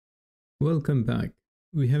Welcome back.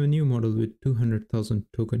 We have a new model with 200,000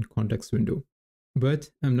 token context window.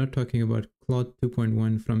 But I'm not talking about Claude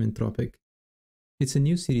 2.1 from Anthropic. It's a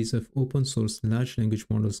new series of open source large language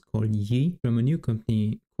models called Yi from a new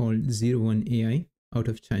company called 01 AI out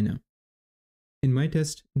of China. In my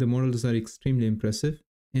test, the models are extremely impressive,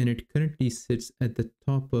 and it currently sits at the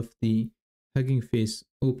top of the Hugging Face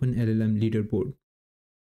OpenLLM leaderboard.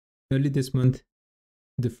 Early this month,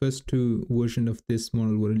 the first two versions of this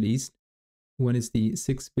model were released. One is the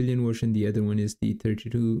 6 billion version, the other one is the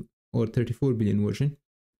 32 or 34 billion version.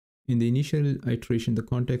 In the initial iteration, the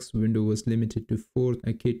context window was limited to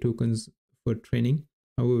 4K tokens for training.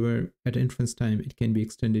 However, at inference time, it can be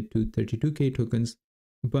extended to 32K tokens.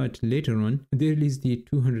 But later on, they released the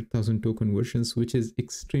 200,000 token versions, which is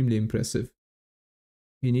extremely impressive.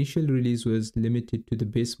 Initial release was limited to the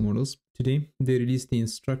base models. Today, they released the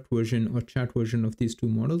instruct version or chat version of these two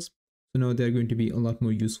models. So now they're going to be a lot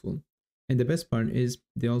more useful. And the best part is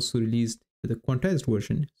they also released the quantized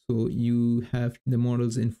version. So you have the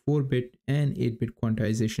models in 4-bit and 8-bit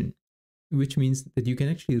quantization, which means that you can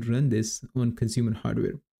actually run this on consumer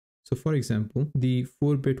hardware. So for example, the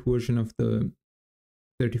 4-bit version of the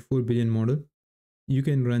 34 billion model, you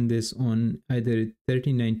can run this on either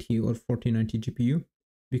 3090 or 4090 GPU,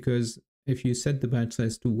 because if you set the batch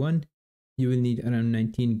size to 1, you will need around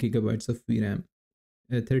 19 gigabytes of VRAM.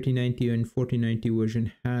 A 3090 and 4090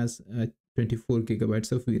 version has 24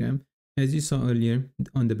 gigabytes of VRAM. As you saw earlier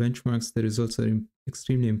on the benchmarks, the results are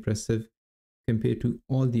extremely impressive compared to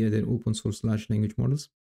all the other open source large language models.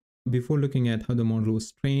 Before looking at how the model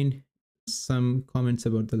was trained, some comments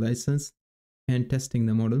about the license and testing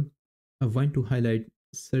the model, I want to highlight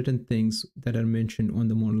certain things that are mentioned on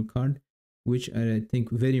the model card, which are, I think,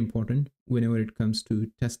 very important whenever it comes to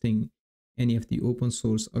testing any of the open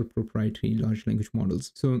source or proprietary large language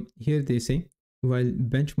models. So here they say, while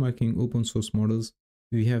benchmarking open source models,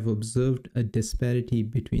 we have observed a disparity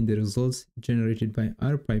between the results generated by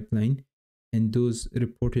our pipeline and those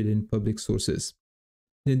reported in public sources.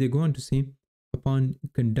 Then they go on to say, upon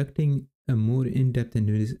conducting a more in-depth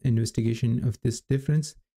investigation of this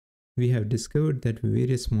difference, we have discovered that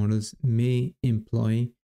various models may employ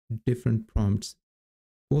different prompts,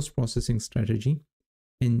 post-processing strategy,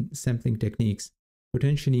 and sampling techniques,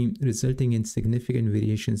 potentially resulting in significant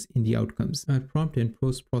variations in the outcomes. Our prompt and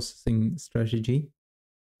post-processing strategy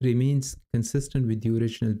remains consistent with the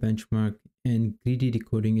original benchmark, and greedy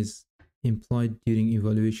decoding is employed during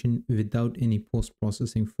evaluation without any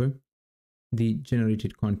post-processing for the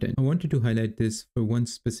generated content. I wanted to highlight this for one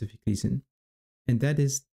specific reason, and that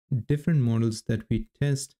is different models that we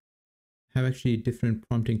test have actually different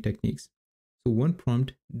prompting techniques. So one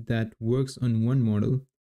prompt that works on one model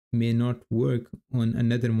may not work on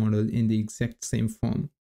another model in the exact same form.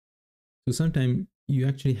 So sometimes you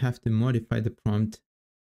actually have to modify the prompt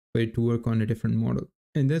for it to work on a different model.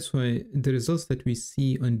 And that's why the results that we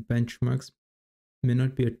see on benchmarks may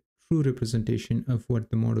not be a true representation of what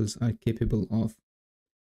the models are capable of.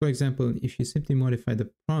 For example, if you simply modify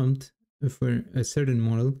the prompt for a certain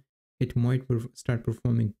model, it might start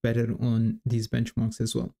performing better on these benchmarks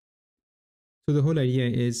as well. So the whole idea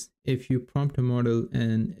is, if you prompt a model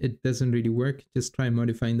and it doesn't really work, just try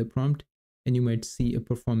modifying the prompt and you might see a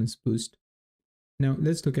performance boost. Now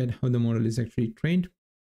let's look at how the model is actually trained.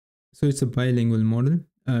 So it's a bilingual model,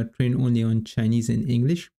 trained only on Chinese and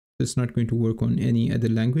English. So it's not going to work on any other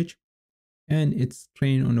language. And it's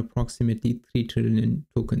trained on approximately 3 trillion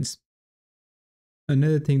tokens.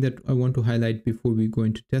 Another thing that I want to highlight before we go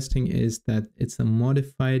into testing is that it's a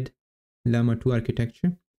modified Llama 2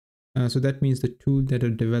 architecture. So that means the tools that are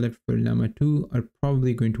developed for Llama 2 are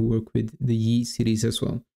probably going to work with the Yi series as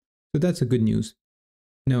well. So that's a good news.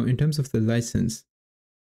 Now, in terms of the license,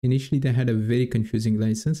 initially they had a very confusing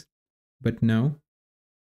license, but now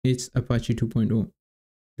it's Apache 2.0.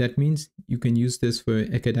 That means you can use this for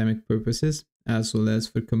academic purposes as well as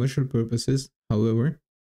for commercial purposes. However,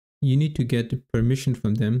 you need to get permission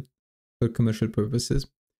from them for commercial purposes.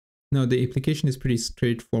 Now, the application is pretty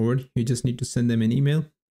straightforward. You just need to send them an email,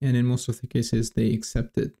 and in most of the cases, they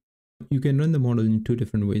accept it. You can run the model in two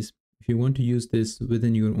different ways. If you want to use this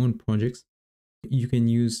within your own projects, you can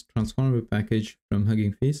use transformer package from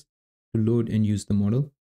Hugging Face to load and use the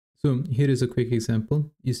model. So here is a quick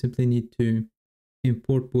example. You simply need to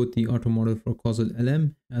import both the auto model for causal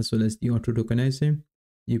LM as well as the auto tokenizer.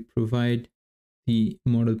 You provide the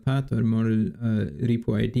model path or model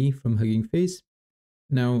repo ID from Hugging Face.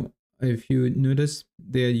 Now, if you notice,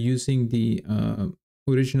 they are using the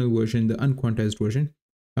original version, the unquantized version.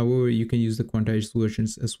 However, you can use the quantized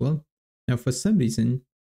versions as well. Now, for some reason,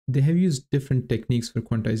 they have used different techniques for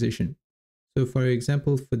quantization. So for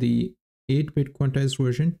example, for the 8-bit quantized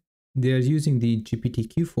version, they are using the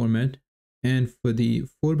GPTQ format, and for the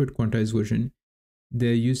 4-bit quantized version,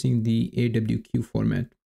 they're using the AWQ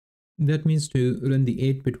format. That means to run the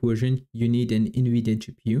 8-bit version, you need an NVIDIA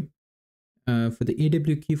GPU. For the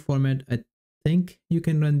AWQ format, I think you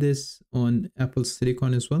can run this on Apple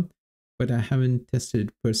Silicon as well, but I haven't tested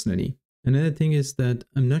it personally. Another thing is that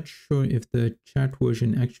I'm not sure if the chat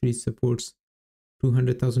version actually supports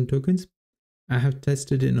 200,000 tokens. I have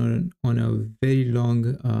tested it on a very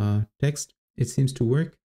long text. It seems to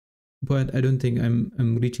work, but I don't think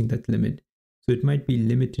I'm reaching that limit. So it might be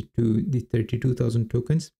limited to the 32,000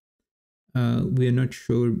 tokens. We are not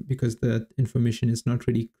sure because that information is not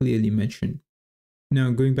really clearly mentioned.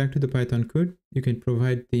 Now, going back to the Python code, you can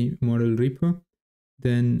provide the model repo,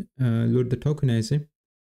 then load the tokenizer.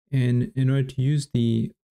 And in order to use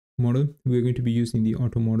the model, we're going to be using the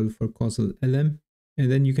auto model for causal LM.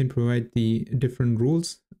 And then you can provide the different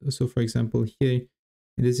rules. So for example, here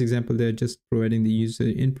in this example, they're just providing the user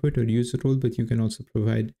input or user role, but you can also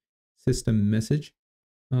provide system message.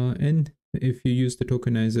 And if you use the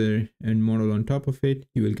tokenizer and model on top of it,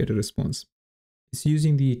 you will get a response. It's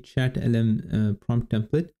using the chat LM prompt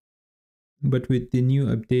template, but with the new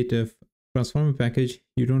update of transformer package,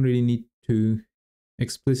 you don't really need to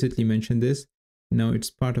explicitly mention this. Now it's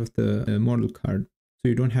part of the model card, so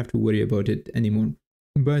you don't have to worry about it anymore.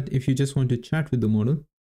 But if you just want to chat with the model,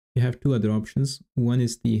 you have two other options. One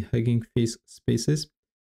is the Hugging Face Spaces.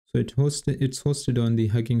 So it's hosted on the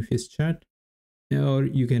Hugging Face chat, or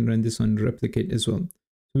you can run this on Replicate as well.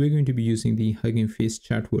 So we're going to be using the Hugging Face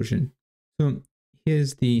chat version. So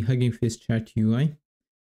here's the Hugging Face chat UI,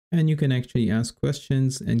 and you can actually ask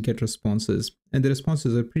questions and get responses. And the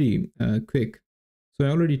responses are pretty quick. So I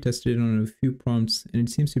already tested it on a few prompts and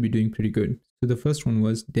it seems to be doing pretty good. So the first one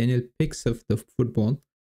was Daniel picks up the football,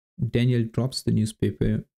 Daniel drops the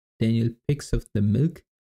newspaper, Daniel picks up the milk,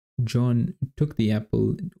 John took the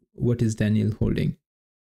apple, what is Daniel holding?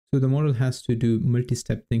 So the model has to do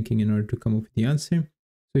multi-step thinking in order to come up with the answer.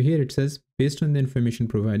 So here it says, based on the information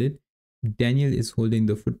provided, Daniel is holding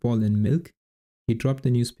the football and milk, he dropped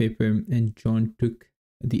the newspaper, and John took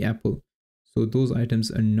the apple. So those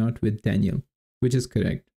items are not with Daniel, which is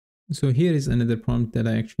correct. So here is another prompt that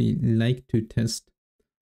I actually like to test.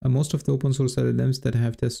 Most of the open source LLMs that I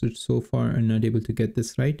have tested so far are not able to get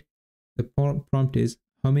this right. The prompt is,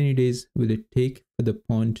 how many days will it take for the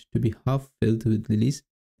pond to be half filled with lilies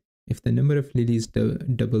if the number of lilies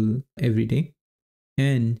double every day?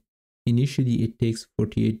 And initially it takes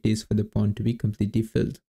 48 days for the pond to be completely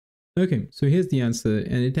filled. Okay, so here's the answer,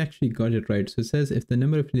 and it actually got it right. So it says if the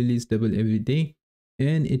number of lilies double every day,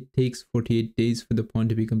 and it takes 48 days for the pond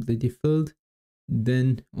to be completely filled,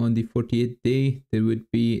 then on the 48th day, there would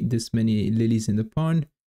be this many lilies in the pond,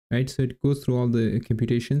 right? So it goes through all the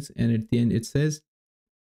computations, and at the end it says,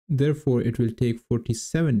 therefore it will take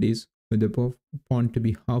 47 days for the pond to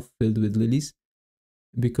be half filled with lilies,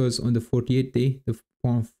 because on the 48th day, the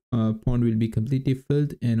pond will be completely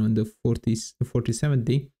filled, and on the 47th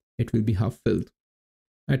day, it will be half filled.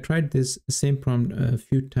 I tried this same prompt a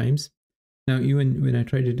few times. Now, even when I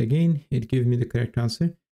tried it again, it gave me the correct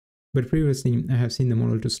answer. But previously, I have seen the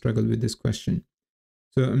model to struggle with this question.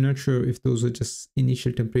 So I'm not sure if those are just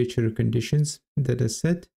initial temperature conditions that are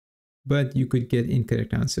set, but you could get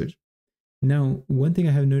incorrect answers. Now, one thing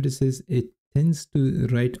I have noticed is it tends to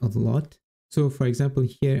write a lot. So for example,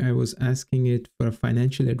 here I was asking it for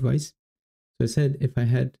financial advice. So I said, if I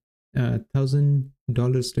had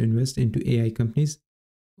 $1,000 to invest into AI companies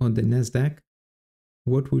on the NASDAQ,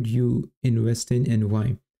 what would you invest in and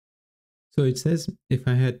why? So it says, if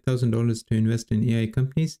I had $1,000 to invest in AI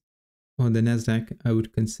companies on the NASDAQ, I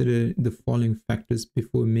would consider the following factors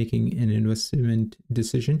before making an investment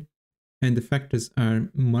decision. And the factors are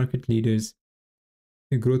market leaders,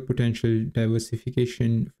 growth potential,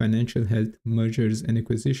 diversification, financial health, mergers and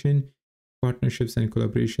acquisition, partnerships and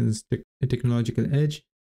collaborations, technological edge.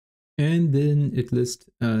 And then it lists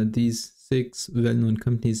these 6 well-known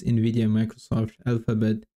companies: NVIDIA, Microsoft,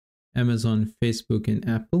 Alphabet, Amazon, Facebook, and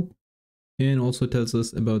Apple. And also tells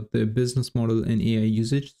us about the business model and AI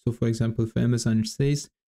usage. So for example, for Amazon, it says,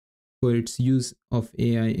 for its use of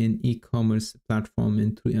AI in e-commerce platform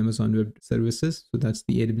and through Amazon Web Services. So that's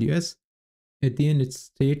the AWS. At the end, it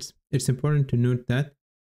states, it's important to note that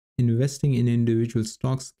investing in individual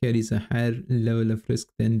stocks carries a higher level of risk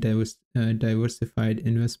than diversified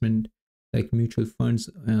investment like mutual funds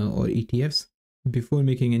or ETFs. Before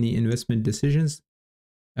making any investment decisions,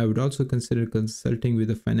 I would also consider consulting with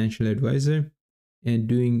a financial advisor and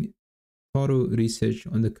doing thorough research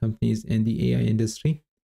on the companies and the AI industry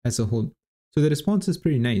as a whole. So the response is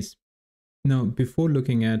pretty nice. Now, before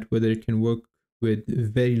looking at whether it can work with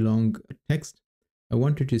very long text, I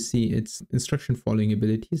wanted to see its instruction following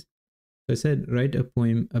abilities. So I said, write a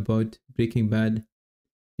poem about Breaking Bad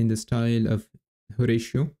in the style of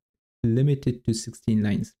Horatio, limited to 16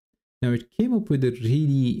 lines. Now, it came up with a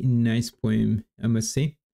really nice poem, I must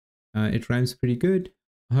say. It rhymes pretty good.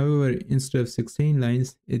 However, instead of 16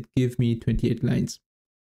 lines, it gave me 28 lines.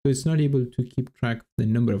 So it's not able to keep track of the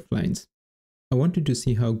number of lines. I wanted to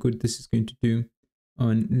see how good this is going to do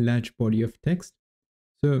on large body of text.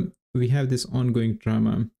 So we have this ongoing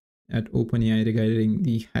drama at OpenAI regarding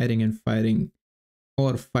the hiring and firing,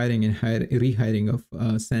 or firing and rehiring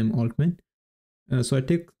of Sam Altman. So I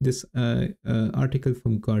took this article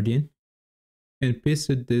from Guardian and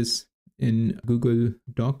pasted this in Google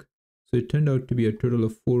Doc. So it turned out to be a total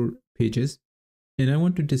of 4 pages. And I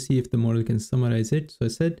wanted to see if the model can summarize it. So I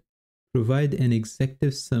said, provide an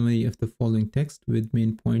executive summary of the following text with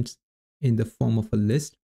main points in the form of a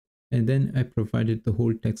list. And then I provided the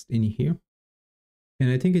whole text in here.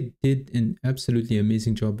 And I think it did an absolutely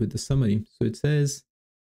amazing job with the summary. So it says,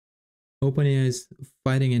 OpenAI's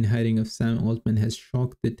firing and hiring of Sam Altman has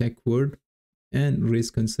shocked the tech world and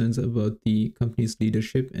raised concerns about the company's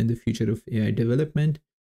leadership and the future of AI development.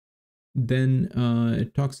 Then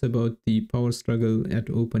it talks about the power struggle at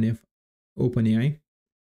OpenAI,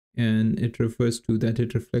 and it refers to that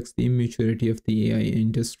it reflects the immaturity of the AI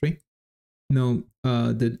industry. Now,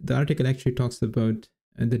 the article actually talks about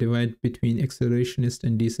the divide between accelerationist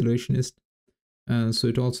and decelerationist. So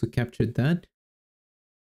it also captured that.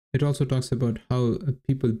 It also talks about how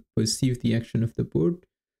people perceive the action of the board.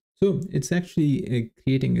 So it's actually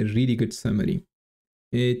creating a really good summary.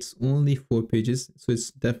 It's only 4 pages, so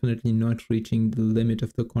it's definitely not reaching the limit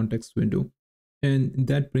of the context window. And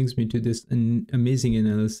that brings me to this amazing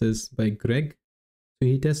analysis by Greg. So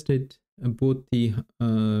he tested both the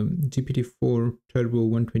GPT-4 Turbo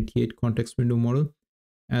 128 context window model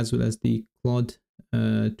as well as the Claude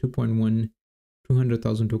 2.1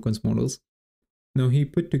 200,000 tokens models. Now he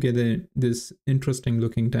put together this interesting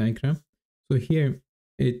looking diagram. So here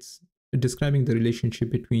it's describing the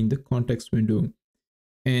relationship between the context window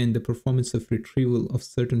and the performance of retrieval of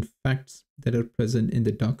certain facts that are present in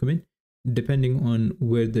the document, depending on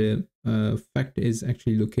where the fact is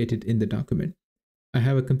actually located in the document. I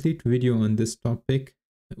have a complete video on this topic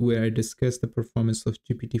where I discuss the performance of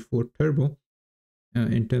GPT-4 Turbo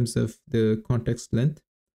in terms of the context length.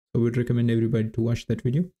 So I would recommend everybody to watch that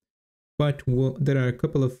video. But there are a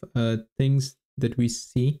couple of things that we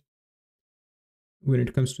see when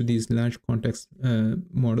it comes to these large context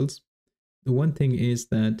models. The one thing is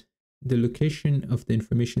that the location of the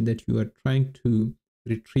information that you are trying to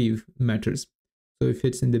retrieve matters. So if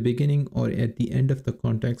it's in the beginning or at the end of the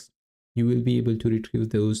context, you will be able to retrieve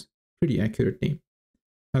those pretty accurately.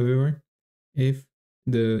 However, if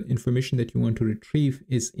the information that you want to retrieve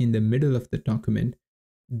is in the middle of the document,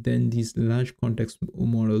 then these large context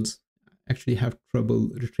models actually have trouble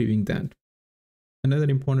retrieving that. Another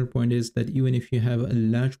important point is that even if you have a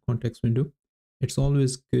large context window, it's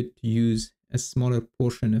always good to use a smaller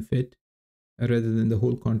portion of it rather than the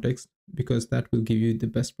whole context, because that will give you the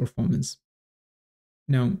best performance.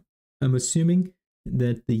 Now, I'm assuming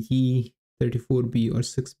that the Yi-34B or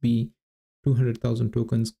 6B 200,000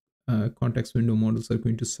 tokens context window models are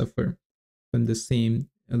going to suffer from the same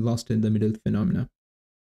lost in the middle phenomena.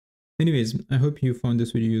 Anyways, I hope you found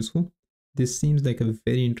this video useful. This seems like a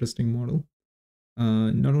very interesting model,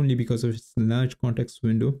 not only because of its large context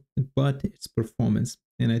window, but its performance.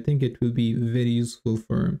 And I think it will be very useful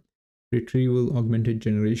for retrieval augmented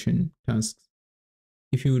generation tasks.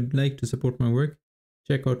 If you would like to support my work,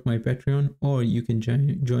 check out my Patreon, or you can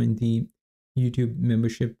join the YouTube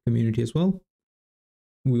membership community as well.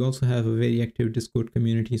 We also have a very active Discord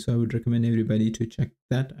community, so I would recommend everybody to check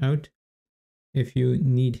that out. If you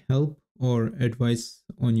need help or advice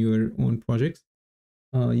on your own projects,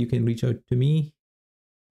 you can reach out to me.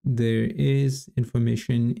 There is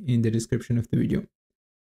information in the description of the video.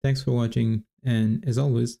 Thanks for watching, and as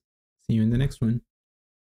always, see you in the next one.